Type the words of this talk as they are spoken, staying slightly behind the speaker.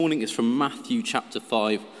Morning is from Matthew chapter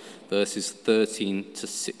 5, verses 13 to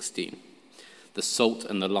 16. The salt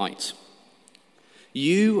and the light.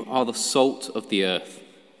 You are the salt of the earth,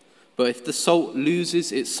 but if the salt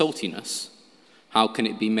loses its saltiness, how can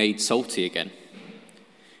it be made salty again?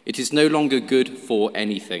 It is no longer good for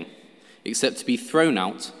anything, except to be thrown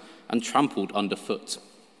out and trampled underfoot.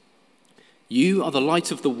 You are the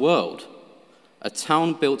light of the world. A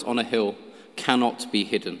town built on a hill cannot be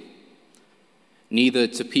hidden. Neither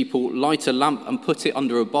do people light a lamp and put it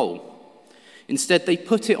under a bowl. Instead, they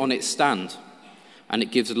put it on its stand, and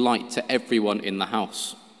it gives light to everyone in the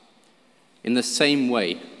house. In the same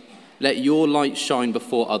way, let your light shine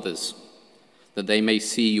before others, that they may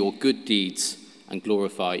see your good deeds and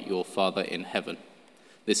glorify your Father in heaven.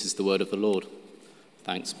 This is the word of the Lord.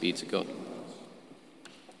 Thanks be to God.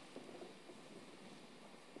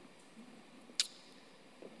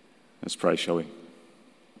 Let's pray, shall we?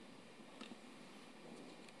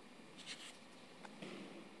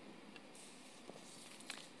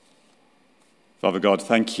 Father God,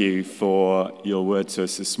 thank you for your word to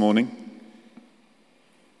us this morning.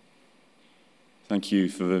 Thank you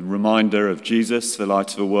for the reminder of Jesus, the light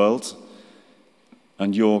of the world,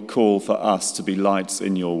 and your call for us to be lights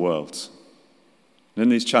in your world. And in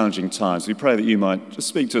these challenging times, we pray that you might just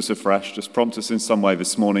speak to us afresh, just prompt us in some way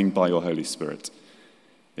this morning by your Holy Spirit.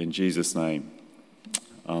 In Jesus' name,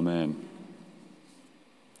 amen.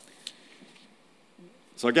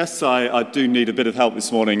 So I guess I do need a bit of help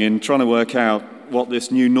this morning in trying to work out what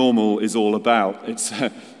this new normal is all about.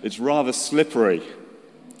 It's rather slippery.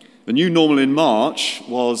 The new normal in March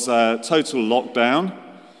was total lockdown,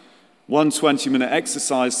 one 20-minute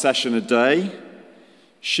exercise session a day,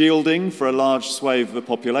 shielding for a large swathe of the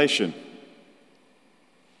population.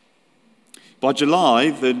 By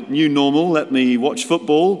July, the new normal let me watch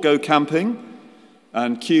football, go camping,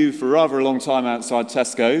 and queue for rather a long time outside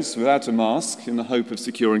Tesco's without a mask in the hope of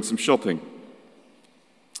securing some shopping.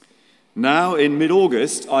 Now, in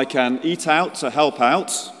mid-August, I can eat out to help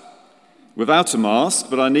out without a mask,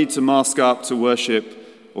 but I need to mask up to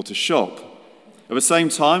worship or to shop. At the same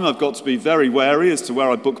time, I've got to be very wary as to where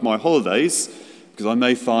I book my holidays, because I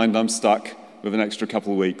may find I'm stuck with an extra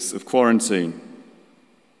couple of weeks of quarantine.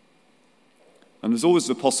 And there's always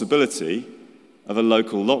the possibility of a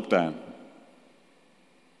local lockdown.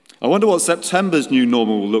 I wonder what September's new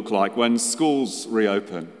normal will look like when schools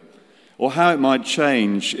reopen, or how it might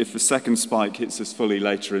change if the second spike hits us fully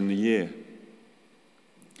later in the year.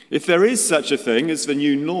 If there is such a thing as the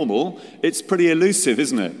new normal, it's pretty elusive,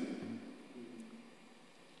 isn't it?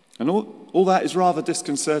 And all that is rather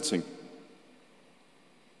disconcerting.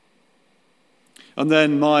 And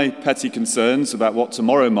then my petty concerns about what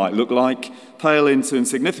tomorrow might look like pale into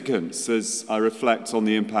insignificance as I reflect on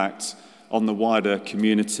the impact on the wider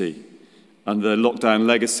community and the lockdown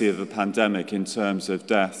legacy of the pandemic in terms of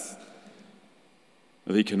death,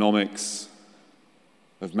 of economics,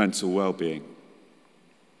 of mental well-being.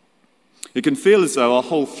 It can feel as though our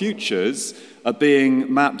whole futures are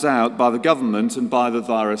being mapped out by the government and by the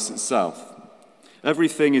virus itself.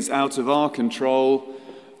 Everything is out of our control,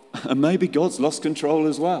 and maybe God's lost control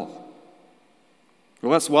as well.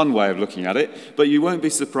 Well, that's one way of looking at it, but you won't be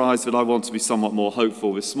surprised that I want to be somewhat more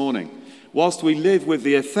hopeful this morning. Whilst we live with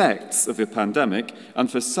the effects of the pandemic, and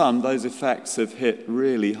for some those effects have hit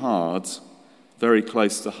really hard, very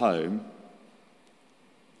close to home,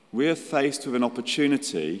 we are faced with an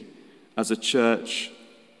opportunity as a church,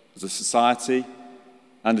 as a society,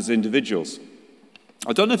 and as individuals.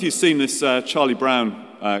 I don't know if you've seen this Charlie Brown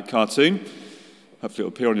cartoon. Hopefully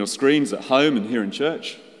it'll appear on your screens at home and here in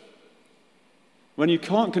church. When you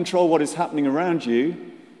can't control what is happening around you,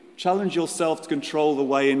 challenge yourself to control the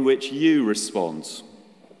way in which you respond.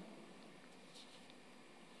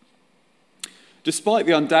 Despite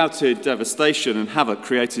the undoubted devastation and havoc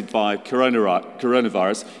created by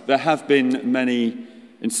coronavirus, there have been many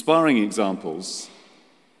inspiring examples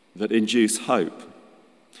that induce hope.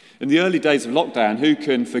 In the early days of lockdown, who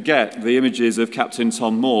can forget the images of Captain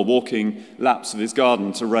Tom Moore walking laps of his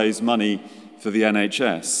garden to raise money for the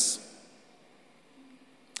NHS?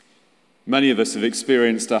 Many of us have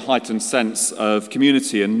experienced a heightened sense of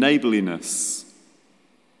community and neighbourliness.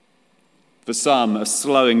 For some, a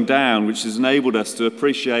slowing down which has enabled us to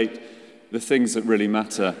appreciate the things that really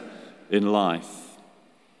matter in life.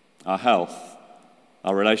 Our health,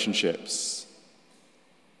 our relationships,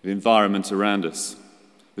 the environment around us,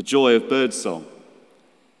 the joy of birdsong.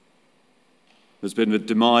 There's been the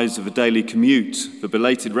demise of the daily commute, the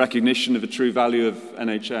belated recognition of the true value of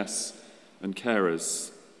NHS and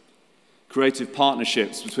carers. Creative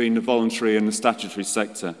partnerships between the voluntary and the statutory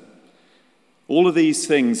sector, All of these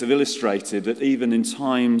things have illustrated that even in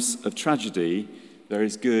times of tragedy, there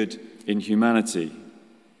is good in humanity.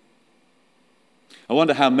 I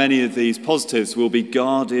wonder how many of these positives will be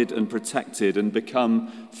guarded and protected and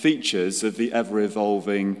become features of the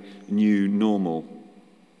ever-evolving new normal,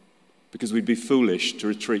 because we'd be foolish to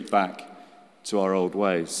retreat back to our old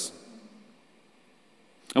ways.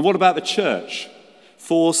 And what about the church,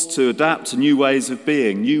 forced to adapt to new ways of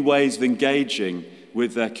being, new ways of engaging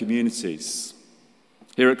with their communities?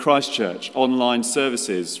 Here at Christ Church, online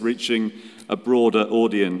services reaching a broader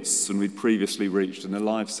audience than we'd previously reached in a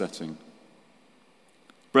live setting.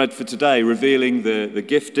 Bread for Today, revealing the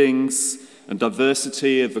giftings and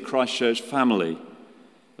diversity of the Christ Church family,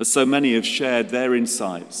 as so many have shared their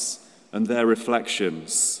insights and their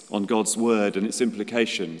reflections on God's word and its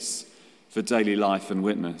implications for daily life and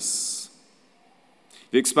witness.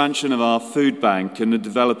 The expansion of our food bank and the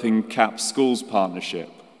developing CAP Schools partnership.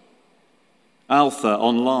 Alpha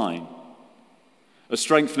Online. A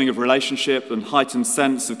strengthening of relationship and heightened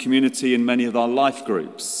sense of community in many of our life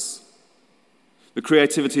groups. The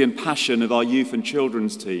creativity and passion of our youth and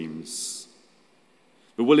children's teams.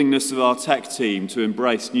 The willingness of our tech team to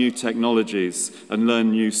embrace new technologies and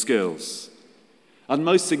learn new skills. And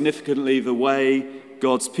most significantly, the way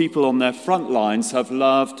God's people on their front lines have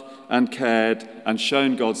loved and cared and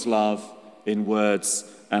shown God's love in words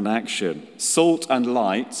and action. Salt and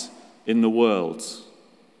light in the world.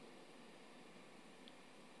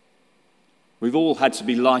 We've all had to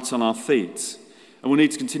be light on our feet, and we'll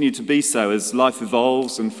need to continue to be so as life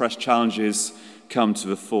evolves and fresh challenges come to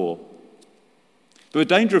the fore. But the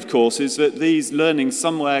danger, of course, is that these learnings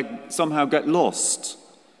somehow get lost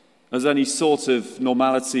as any sort of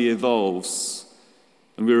normality evolves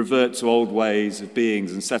and we revert to old ways of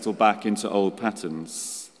beings and settle back into old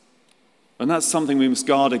patterns. And that's something we must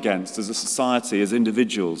guard against as a society, as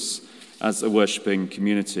individuals, as a worshipping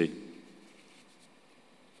community.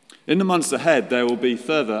 In the months ahead, there will be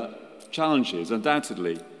further challenges,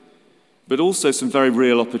 undoubtedly, but also some very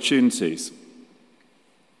real opportunities.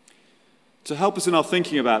 To help us in our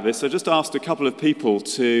thinking about this, I just asked a couple of people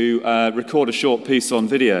to record a short piece on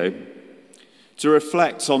video to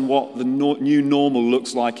reflect on what the new normal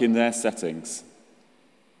looks like in their settings.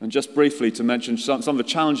 And just briefly to mention some of the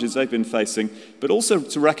challenges they've been facing, but also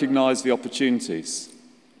to recognise the opportunities.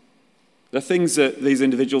 There are things that these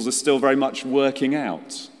individuals are still very much working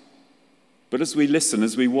out. But as we listen,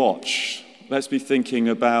 as we watch, let's be thinking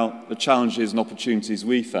about the challenges and opportunities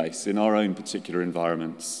we face in our own particular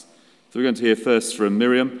environments. So we're going to hear first from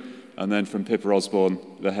Miriam and then from Pippa Osborne,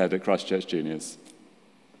 the head at Christ Church Juniors.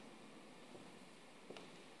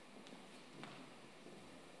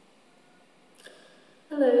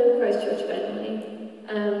 Hello, Christ Church family.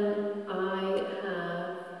 I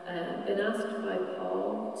have been asked by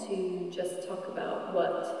Paul to just talk about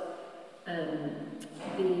what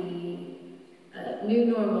the new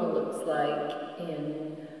normal looks like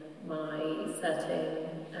in my setting,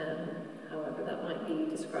 however that might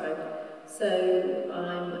be described. So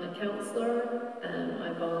I'm a counsellor, and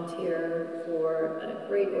I volunteer for a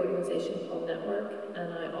great organisation called Network,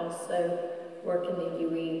 and I also work in the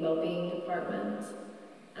UE Wellbeing Department.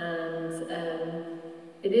 And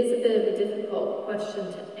it is a bit of a difficult question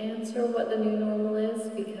to answer what the new normal is,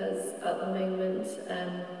 because at the moment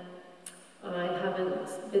I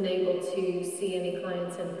haven't been able to see any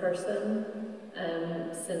clients in person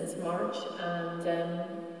since March, and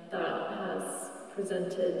that has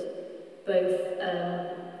presented both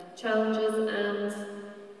challenges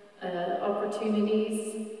and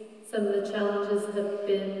opportunities. Some of the challenges have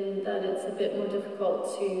been that it's a bit more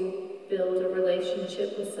difficult to build a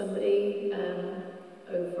relationship with somebody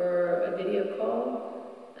over a video call.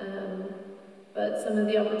 But some of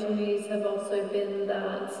the opportunities have also been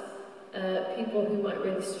that people who might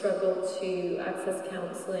really struggle to access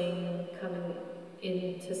counselling coming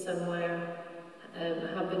into somewhere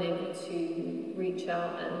have been able to reach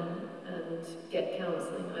out and get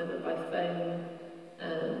counselling either by phone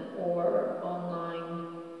or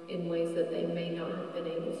online in ways that they may not have been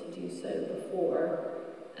able to do so before.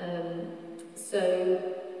 So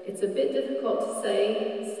it's a bit difficult to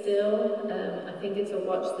say still. I think it's a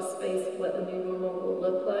watch the space of what the new normal will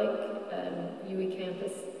look like. UE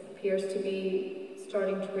campus appears to be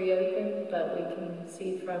starting to reopen, but we can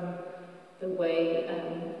see from the way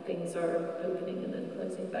things are opening and then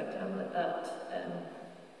closing back down that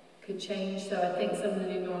could change. So I think some of the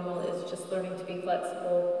new normal is just learning to be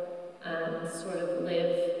flexible and sort of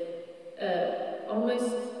live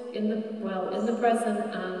almost in the present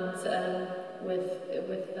and with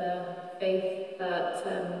faith that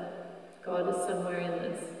God is somewhere in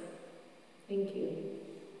this. Thank you.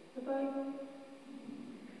 Bye-bye.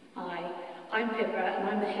 Hi, I'm Pippa and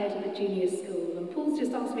I'm the head of a junior school, and Paul's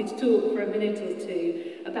just asked me to talk for a minute or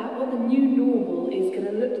two about what the new normal is going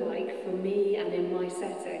to look like for me and in my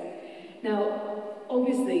setting. Now,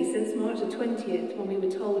 obviously, since March the 20th, when we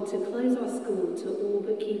were told to close our school to all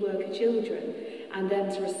but key worker children and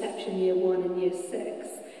then to reception year 1 and year 6,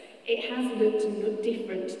 it has looked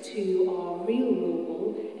different to our real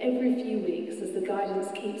normal every few weeks as the guidance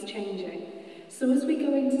keeps changing. So as we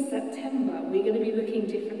go into September, we're going to be looking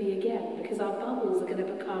differently again, because our bubbles are going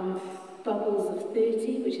to become bubbles of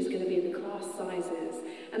 30, which is going to be the class sizes,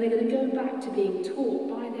 and they're going to go back to being taught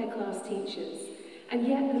by their class teachers. And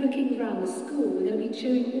yet, looking around the school, we're going to be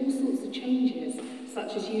doing all sorts of changes,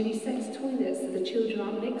 such as unisex toilets so the children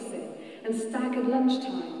aren't mixing, and staggered lunch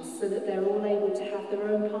times so that they're all able to have their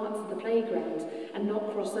own parts of the playground and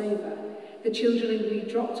not cross over. The children will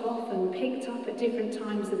be dropped off and picked up at different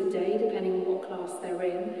times of the day, depending on what class they're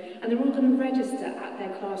in, and they're all going to register at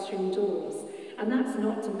their classroom doors. And that's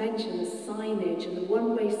not to mention the signage and the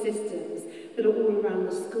one-way systems that are all around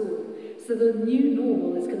the school. So the new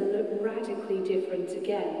normal is going to look radically different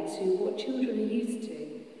again to what children are used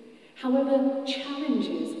to. However,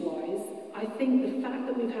 challenges-wise, I think the fact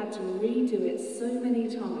that we've had to redo it so many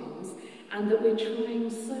times and that we're trying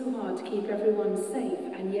so hard to keep everyone safe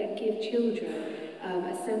and yet give children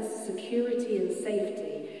a sense of security and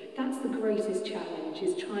safety, that's the greatest challenge,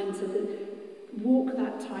 is trying to walk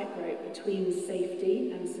that tightrope between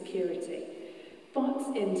safety and security.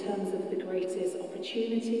 But in terms of the greatest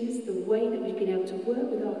opportunities, the way that we've been able to work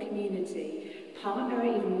with our community, partner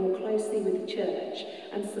even more closely with the church,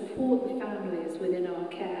 and support the families within our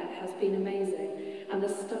care has been amazing. And the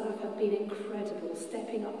staff have been incredible,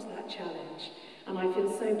 stepping up to that challenge. And I feel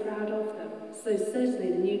so proud of them. So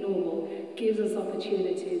certainly the new normal gives us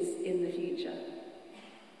opportunities in the future.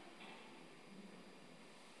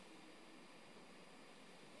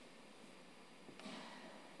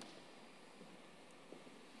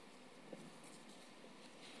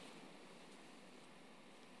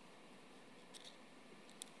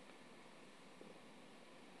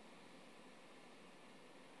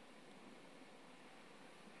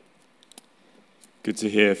 Good to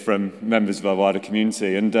hear from members of our wider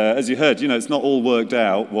community. And as you heard, it's not all worked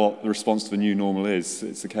out what the response to the new normal is.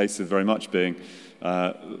 It's a case of very much being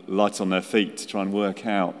light on their feet to try and work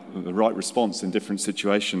out the right response in different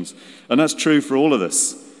situations. And that's true for all of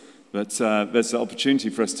us. But there's an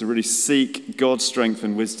opportunity for us to really seek God's strength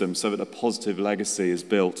and wisdom so that a positive legacy is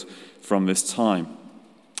built from this time.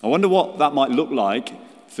 I wonder what that might look like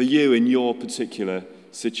for you in your particular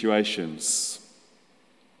situations,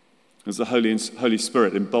 as the Holy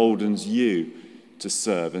Spirit emboldens you to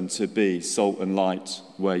serve and to be salt and light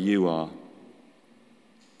where you are.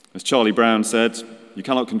 As Charlie Brown said, you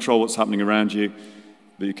cannot control what's happening around you,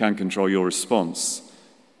 but you can control your response.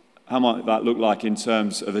 How might that look like in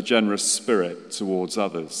terms of a generous spirit towards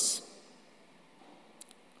others?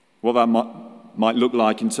 What that might look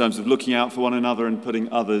like in terms of looking out for one another and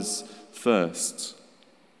putting others first.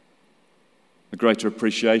 A greater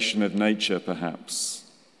appreciation of nature, perhaps.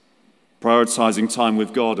 Prioritizing time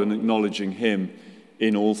with God and acknowledging Him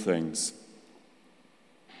in all things.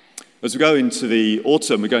 As we go into the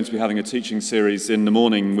autumn, we're going to be having a teaching series in the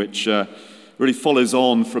morning which really follows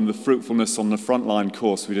on from the Fruitfulness on the Frontline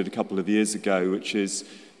course we did a couple of years ago, which is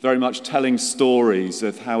very much telling stories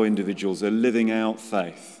of how individuals are living out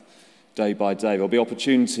faith day by day. There'll be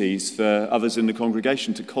opportunities for others in the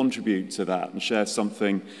congregation to contribute to that and share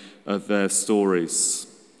something of their stories.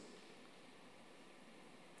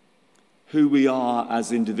 Who we are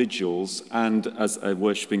as individuals and as a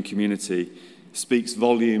worshipping community speaks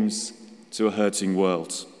volumes to a hurting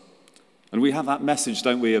world. And we have that message,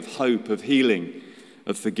 don't we, of hope, of healing,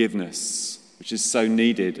 of forgiveness, which is so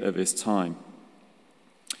needed at this time.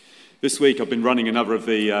 This week I've been running another of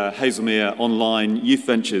the Hazelmere online youth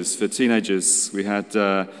ventures for teenagers. We had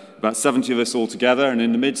about 70 of us all together, and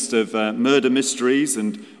in the midst of murder mysteries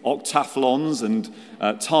and octathlons and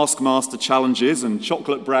taskmaster challenges and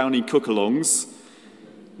chocolate brownie cook-alongs,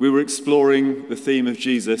 we were exploring the theme of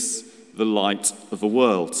Jesus, the light of the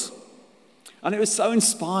world. And it was so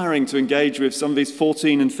inspiring to engage with some of these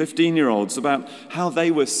 14 and 15-year-olds about how they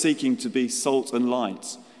were seeking to be salt and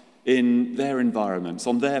light in their environments,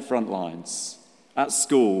 on their front lines, at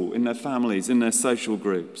school, in their families, in their social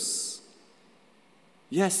groups.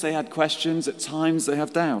 Yes, they had questions, at times they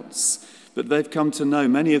have doubts, but they've come to know,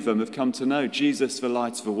 many of them have come to know Jesus, the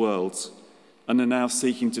light of the world, and are now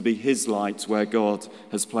seeking to be his light where God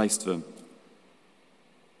has placed them.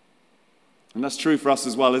 And that's true for us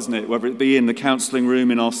as well, isn't it? Whether it be in the counselling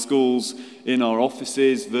room, in our schools, in our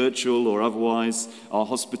offices, virtual or otherwise, our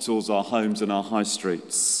hospitals, our homes and our high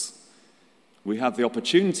streets. We have the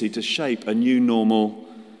opportunity to shape a new normal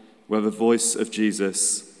where the voice of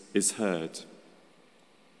Jesus is heard.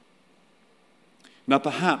 Now,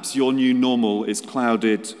 perhaps your new normal is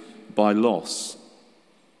clouded by loss,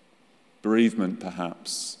 bereavement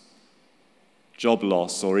perhaps, job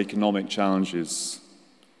loss or economic challenges,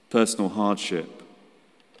 personal hardship.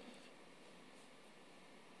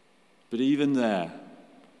 But even there,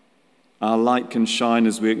 our light can shine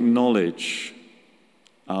as we acknowledge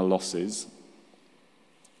our losses,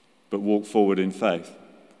 but walk forward in faith.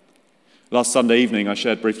 Last Sunday evening, I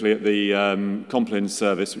shared briefly at the Compline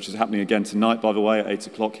service, which is happening again tonight, by the way, at 8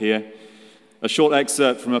 o'clock here, a short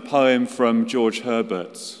excerpt from a poem from George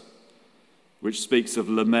Herbert, which speaks of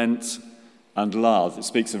lament and love. It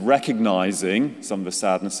speaks of recognizing some of the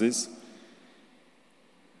sadnesses,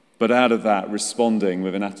 but out of that, responding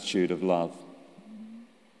with an attitude of love.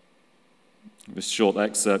 This short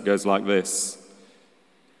excerpt goes like this.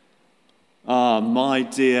 Ah, my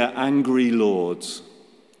dear angry Lord,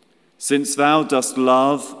 since thou dost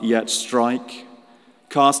love yet strike,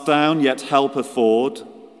 cast down yet help afford,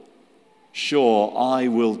 sure I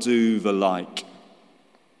will do the like.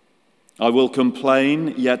 I will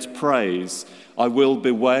complain yet praise, I will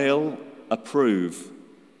bewail, approve,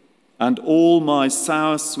 and all my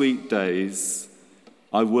sour sweet days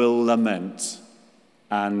I will lament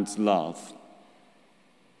and love.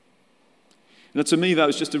 Now, to me, that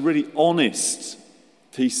was just a really honest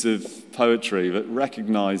piece of poetry that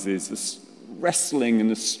recognizes the wrestling and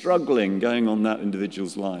the struggling going on in that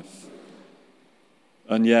individual's life,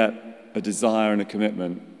 and yet a desire and a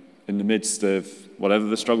commitment in the midst of whatever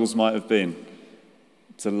the struggles might have been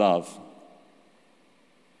to love.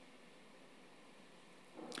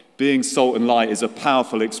 Being salt and light is a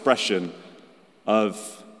powerful expression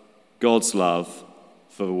of God's love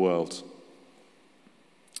for the world.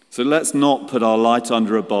 So let's not put our light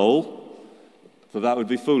under a bowl, for that would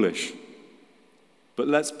be foolish. But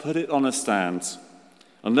let's put it on a stand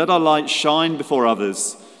and let our light shine before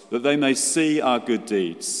others that they may see our good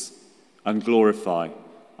deeds and glorify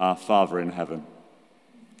our Father in heaven.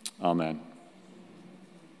 Amen.